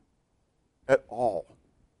Halloween at all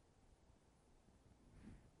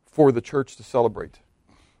for the church to celebrate.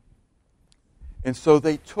 And so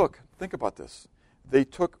they think about this, they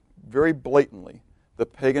took very blatantly the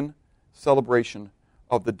pagan celebration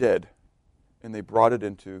of the dead and they brought it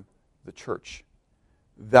into the church.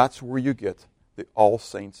 That's where you get the All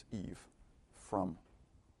Saints' Eve from.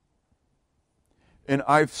 And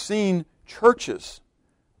I've seen churches,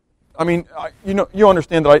 I mean, you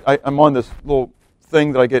understand that I'm on this little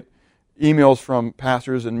thing that I get emails from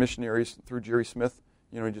pastors and missionaries through Jerry Smith.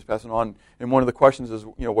 He just passing on. And one of the questions is,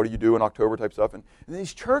 what do you do in October type stuff? And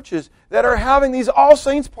these churches that are having these All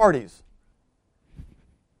Saints parties.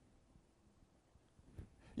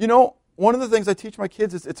 One of the things I teach my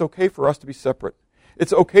kids is it's okay for us to be separate.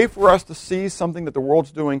 It's okay for us to see something that the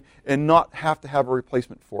world's doing and not have to have a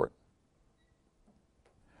replacement for it.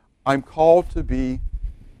 I'm called to be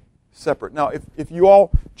separate. Now, if you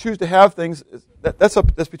all choose to have things,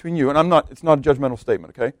 that's between you. And it's not a judgmental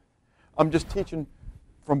statement, okay? I'm just teaching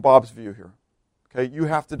from Bob's view here. Okay? You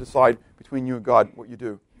have to decide between you and God what you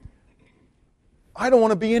do. I don't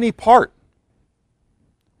want to be any part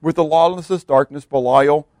with the lawlessness, darkness,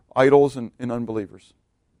 Belial, idols, and unbelievers.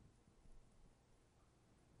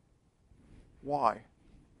 Why?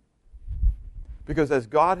 Because as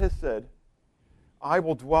God has said, I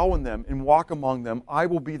will dwell in them and walk among them. I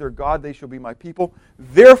will be their God, they shall be my people.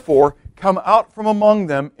 Therefore, come out from among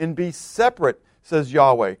them and be separate, says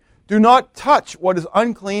Yahweh. Do not touch what is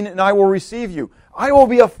unclean, and I will receive you. I will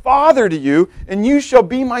be a father to you, and you shall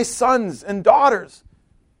be my sons and daughters,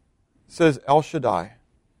 says El Shaddai.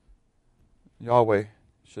 Yahweh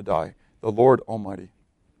Shaddai, the Lord Almighty.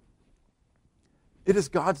 It is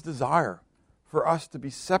God's desire for us to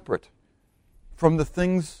be separate from the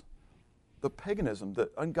things the paganism, the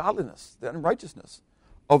ungodliness, the unrighteousness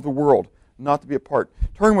of the world, not to be a part.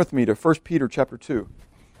 Turn with me to 1 Peter chapter 2.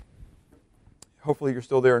 Hopefully you're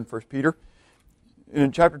still there in 1 Peter. And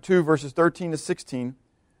in chapter 2, verses 13 to 16,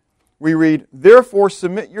 we read, "Therefore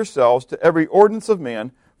submit yourselves to every ordinance of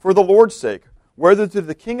man for the Lord's sake, whether to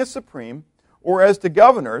the king as supreme, or as to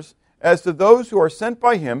governors, as to those who are sent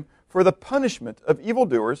by him for the punishment of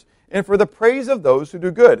evildoers, and for the praise of those who do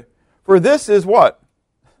good. For this is" what?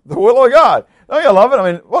 The will of God. Don't you love it?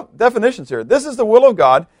 I mean, what definitions here? This is the will of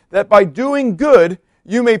God, that by doing good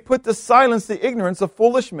you may put to silence the ignorance of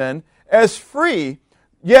foolish men, as free,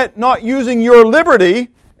 yet not using your liberty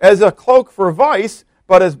as a cloak for vice,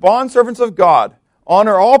 but as bondservants of God.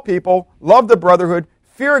 Honor all people, love the brotherhood,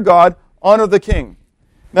 fear God, honor the king.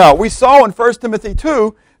 Now, we saw in 1 Timothy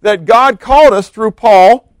 2 that God called us through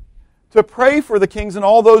Paul to pray for the kings and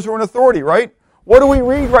all those who are in authority, right? What do we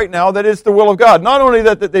read right now that is the will of God? Not only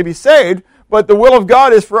that they be saved, but the will of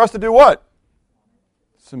God is for us to do what?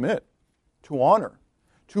 Submit. To honor.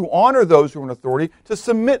 To honor those who are in authority, to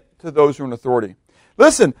submit to those who are in authority.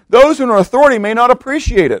 Listen, those who are in authority may not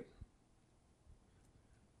appreciate it.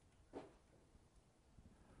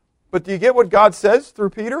 But do you get what God says through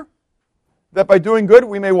Peter? That by doing good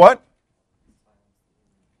we may what?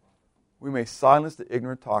 We may silence the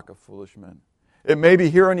ignorant talk of foolish men. It may be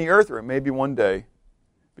here on the earth, or it may be one day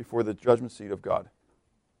before the judgment seat of God.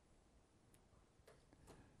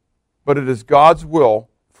 But it is God's will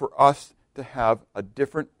for us to have a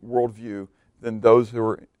different worldview than those who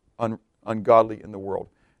are ungodly in the world.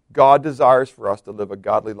 God desires for us to live a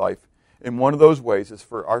godly life. And one of those ways is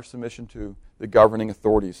for our submission to the governing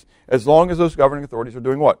authorities. As long as those governing authorities are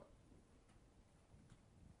doing what?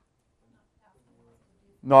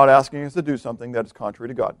 Not asking us to do something that is contrary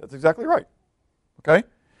to God. That's exactly right. Okay?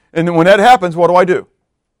 And then when that happens, what do?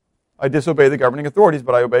 I disobey the governing authorities,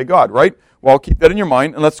 but I obey God, right? Well, keep that in your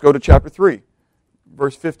mind, and let's go to chapter 3,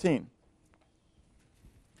 verse 15.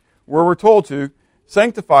 Where we're told to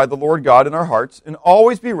sanctify the Lord God in our hearts, and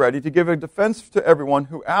always be ready to give a defense to everyone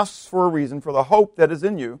who asks for a reason for the hope that is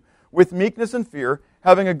in you, with meekness and fear,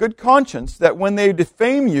 having a good conscience, that when they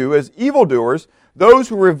defame you as evildoers, those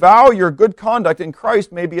who revile your good conduct in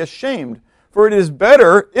Christ may be ashamed. For it is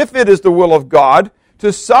better, if it is the will of God,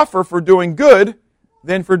 to suffer for doing good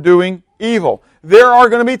than for doing evil. There are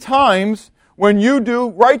going to be times when you do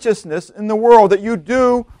righteousness in the world, that you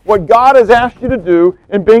do what God has asked you to do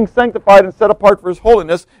in being sanctified and set apart for His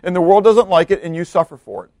holiness, and the world doesn't like it, and you suffer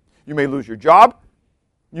for it. You may lose your job.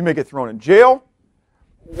 You may get thrown in jail.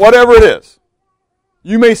 Whatever it is,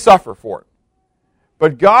 you may suffer for it.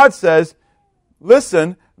 But God says,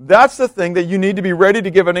 listen, that's the thing that you need to be ready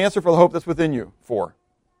to give an answer for the hope that's within you for.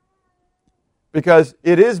 Because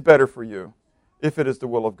it is better for you, if it is the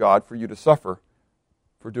will of God, for you to suffer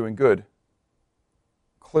for doing good,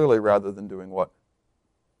 clearly, rather than doing what?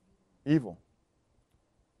 Evil.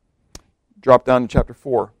 Drop down to chapter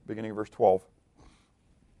 4, beginning of verse 12.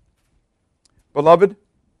 Beloved,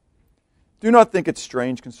 do not think it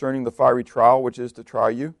strange concerning the fiery trial which is to try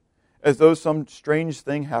you, as though some strange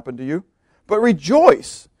thing happened to you. But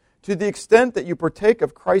rejoice to the extent that you partake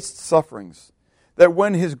of Christ's sufferings, that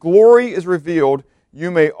when His glory is revealed, you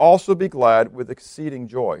may also be glad with exceeding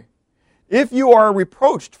joy. If you are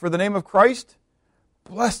reproached for the name of Christ,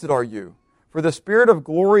 blessed are you, for the Spirit of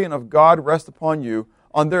glory and of God rests upon you.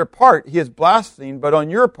 On their part He is blasphemed, but on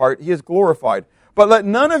your part He is glorified. But let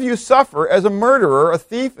none of you suffer as a murderer, a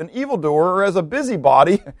thief, an evildoer, or as a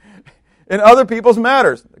busybody in other people's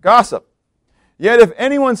matters. Gossip. Yet if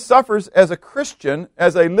anyone suffers as a Christian,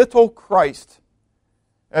 as a little Christ,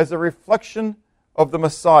 as a reflection of the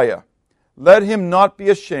Messiah, let him not be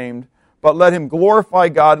ashamed, but let him glorify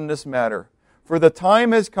God in this matter. For the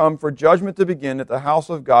time has come for judgment to begin at the house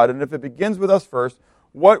of God, and if it begins with us first,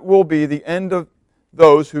 what will be the end of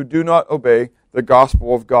those who do not obey the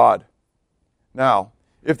gospel of God? Now,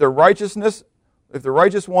 if the righteous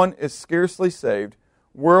one is scarcely saved,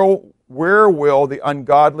 where will the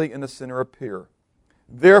ungodly and the sinner appear?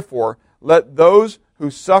 Therefore, let those who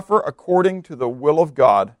suffer according to the will of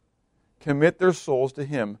God commit their souls to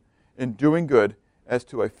Him in doing good as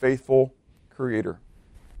to a faithful Creator.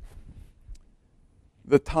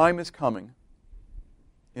 The time is coming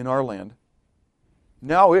in our land,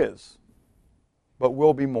 now is, but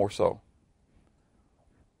will be more so,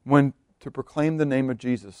 when to proclaim the name of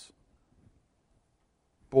Jesus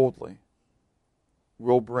boldly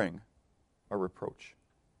will bring a reproach,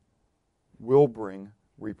 will bring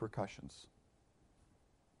repercussions,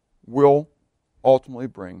 will ultimately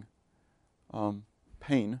bring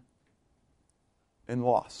pain and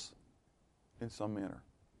loss in some manner.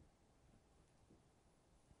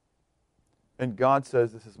 And God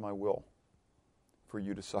says, this is my will for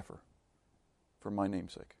you to suffer for my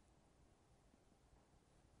name's sake.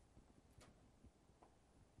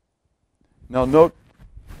 Now note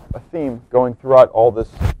a theme going throughout all this.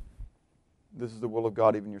 This is the will of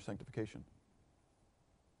God, even your sanctification.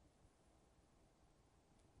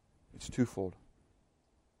 It's twofold.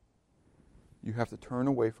 You have to turn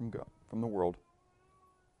away from God, from the world,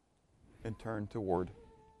 and turn toward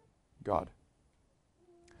God.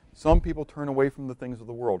 Some people turn away from the things of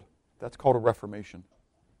the world. That's called a reformation.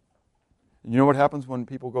 And you know what happens when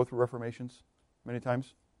people go through reformations many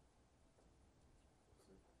times?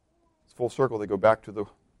 It's full circle. They go back to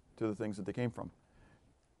the things that they came from.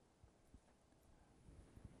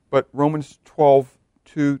 But Romans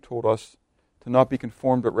 12:2 told us to not be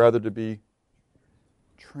conformed, but rather to be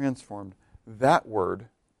transformed. That word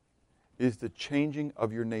is the changing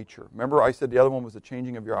of your nature. Remember I said the other one was the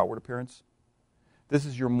changing of your outward appearance? This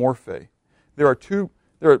is your morphe. There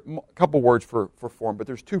are a couple words for form, but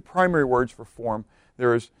there's two primary words for form.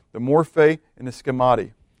 There is the morphe and the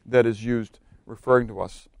schemati that is used referring to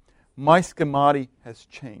us. My schemati has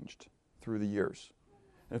changed through the years.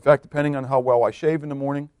 In fact, depending on how well I shave in the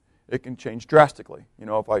morning, it can change drastically.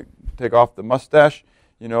 If I take off the mustache,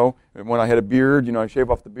 and when I had a beard, I shave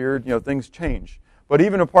off the beard, things change. But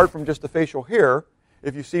even apart from just the facial hair,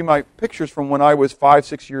 if you see my pictures from when I was 5,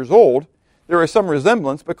 6 years old, there is some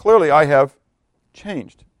resemblance, but clearly I have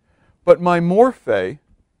changed. But my morphe,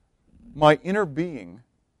 my inner being,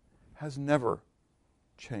 has never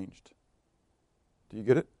changed. Do you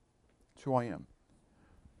get it? It's who I am.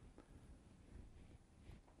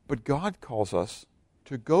 But God calls us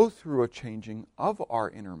to go through a changing of our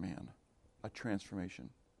inner man, a transformation.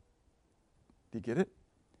 Do you get it?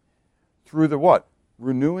 Through the what?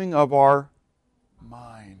 Renewing of our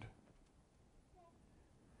mind.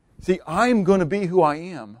 See, I'm going to be who I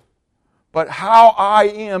am, but how I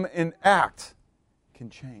am and act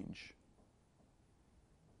can change.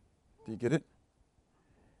 Do you get it?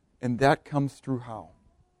 And that comes through how?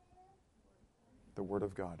 The Word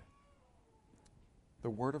of God.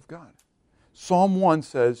 The Word of God. Psalm 1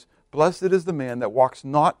 says, "Blessed is the man that walks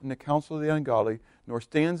not in the counsel of the ungodly, nor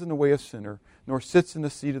stands in the way of sinner, nor sits in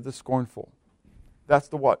the seat of the scornful." That's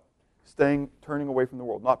the what? Turning away from the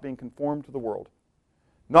world, not being conformed to the world,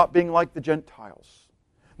 not being like the Gentiles,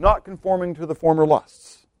 not conforming to the former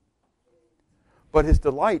lusts. But his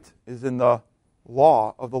delight is in the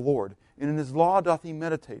law of the Lord, and in his law doth he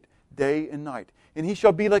meditate day and night. And he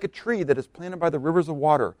shall be like a tree that is planted by the rivers of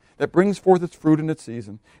water, that brings forth its fruit in its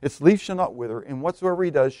season. Its leaf shall not wither, and whatsoever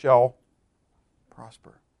he does shall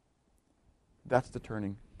prosper. That's the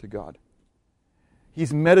turning to God.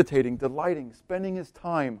 He's meditating, delighting, spending his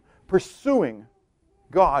time pursuing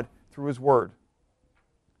God through his Word.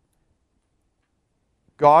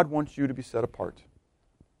 God wants you to be set apart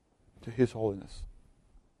to his holiness.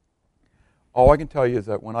 All I can tell you is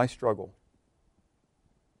that when I struggle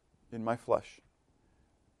in my flesh,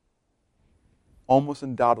 almost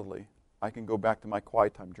undoubtedly, I can go back to my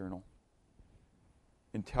quiet time journal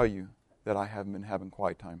and tell you that I haven't been having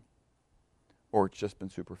quiet time, or it's just been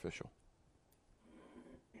superficial.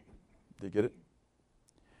 Do you get it?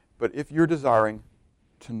 But if you're desiring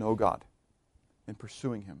to know God and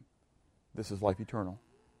pursuing him, this is life eternal,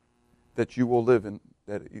 that you will live in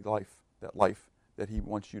that life that he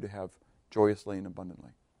wants you to have joyously and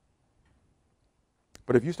abundantly.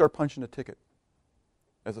 But if you start punching a ticket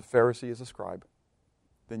as a Pharisee, as a scribe,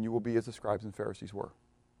 then you will be as the scribes and Pharisees were.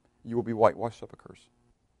 You will be whitewashed sepulchres,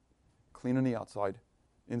 clean on the outside,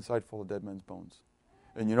 inside full of dead men's bones.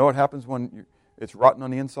 And you know what happens when it's rotten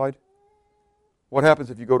on the inside? What happens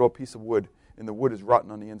if you go to a piece of wood and the wood is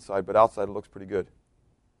rotten on the inside, but outside it looks pretty good?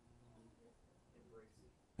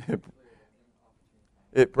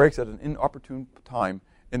 It breaks at an inopportune time,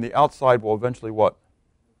 and the outside will eventually what?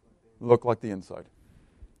 Look like the inside.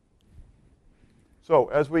 So,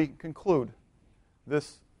 as we conclude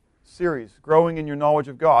this series, growing in your knowledge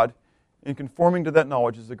of God and conforming to that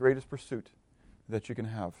knowledge is the greatest pursuit that you can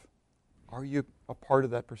have. Are you a part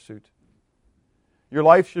of that pursuit? Your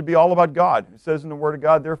life should be all about God. It says in the Word of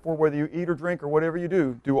God, therefore, whether you eat or drink or whatever you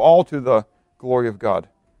do all to the glory of God.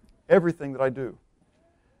 Everything that I do.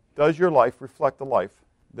 Does your life reflect the life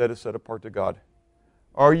that is set apart to God?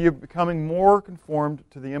 Are you becoming more conformed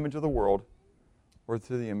to the image of the world or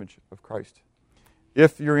to the image of Christ?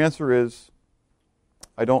 If your answer is,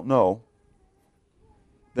 I don't know,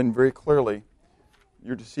 then very clearly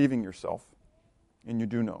you're deceiving yourself, and you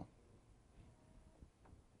do know.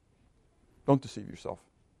 Don't deceive yourself.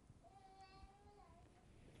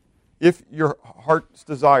 If your heart's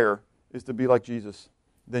desire is to be like Jesus,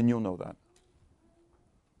 then you'll know that.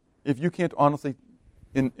 if you can't honestly,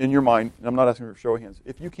 in your mind, and I'm not asking for a show of hands,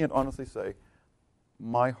 if you can't honestly say,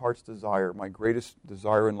 my heart's desire, my greatest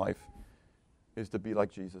desire in life is to be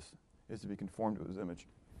like Jesus, is to be conformed to his image,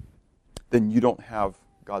 then you don't have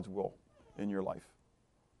God's will in your life.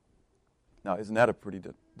 Now, isn't that a pretty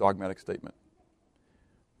dogmatic statement?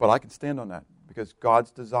 But I can stand on that because God's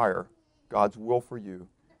desire, God's will for you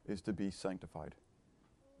is to be sanctified,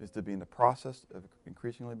 is to be in the process of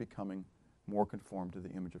increasingly becoming more conformed to the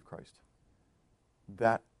image of Christ.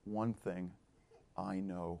 That one thing I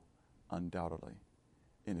know undoubtedly.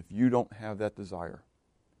 And if you don't have that desire,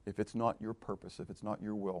 if it's not your purpose, if it's not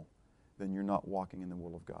your will, then you're not walking in the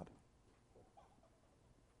will of God.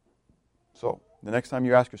 So, the next time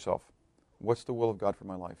you ask yourself, what's the will of God for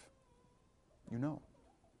my life? You know.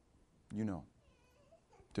 You know.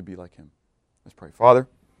 To be like him. Let's pray. Father,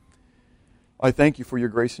 I thank you for your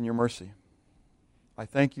grace and your mercy. I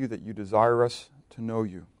thank you that you desire us to know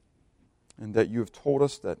you and that you have told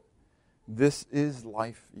us that this is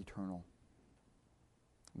life eternal,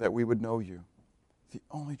 that we would know you, the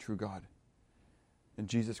only true God, and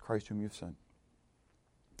Jesus Christ whom you've sent.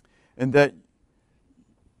 And that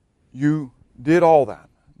you did all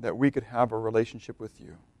that we could have a relationship with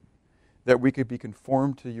you, that we could be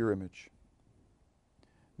conformed to your image,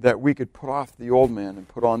 that we could put off the old man and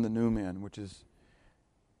put on the new man, which is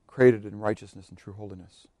created in righteousness and true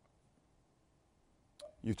holiness.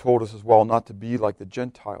 You told us as well not to be like the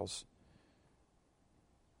Gentiles,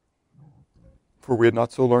 for we had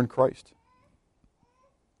not so learned Christ,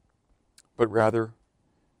 but rather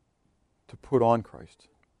to put on Christ.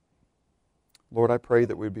 Lord, I pray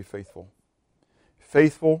that we would be faithful.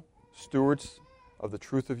 Faithful stewards of the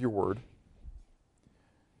truth of your word,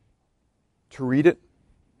 to read it,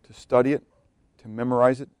 to study it, to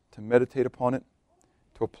memorize it, to meditate upon it,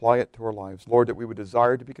 to apply it to our lives. Lord, that we would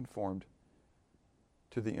desire to be conformed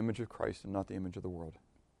to the image of Christ and not the image of the world.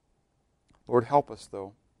 Lord, help us,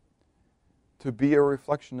 though, to be a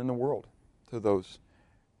reflection in the world to those.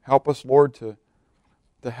 Help us, Lord, to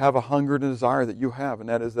have a hunger and a desire that you have, and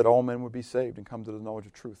that is that all men would be saved and come to the knowledge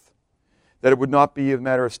of truth. That it would not be a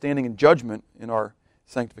matter of standing in judgment in our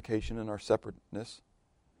sanctification and our separateness.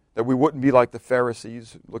 That we wouldn't be like the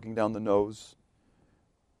Pharisees looking down the nose.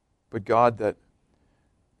 But God, that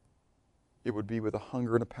it would be with a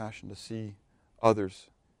hunger and a passion to see others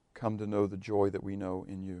come to know the joy that we know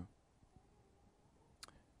in you.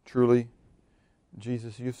 Truly,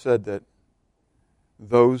 Jesus, you've said that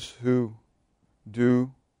those who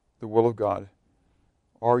do the will of God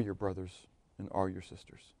are your brothers and are your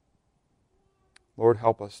sisters. Lord,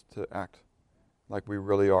 help us to act like we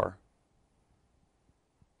really are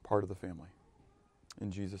part of the family.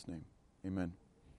 In Jesus' name, amen.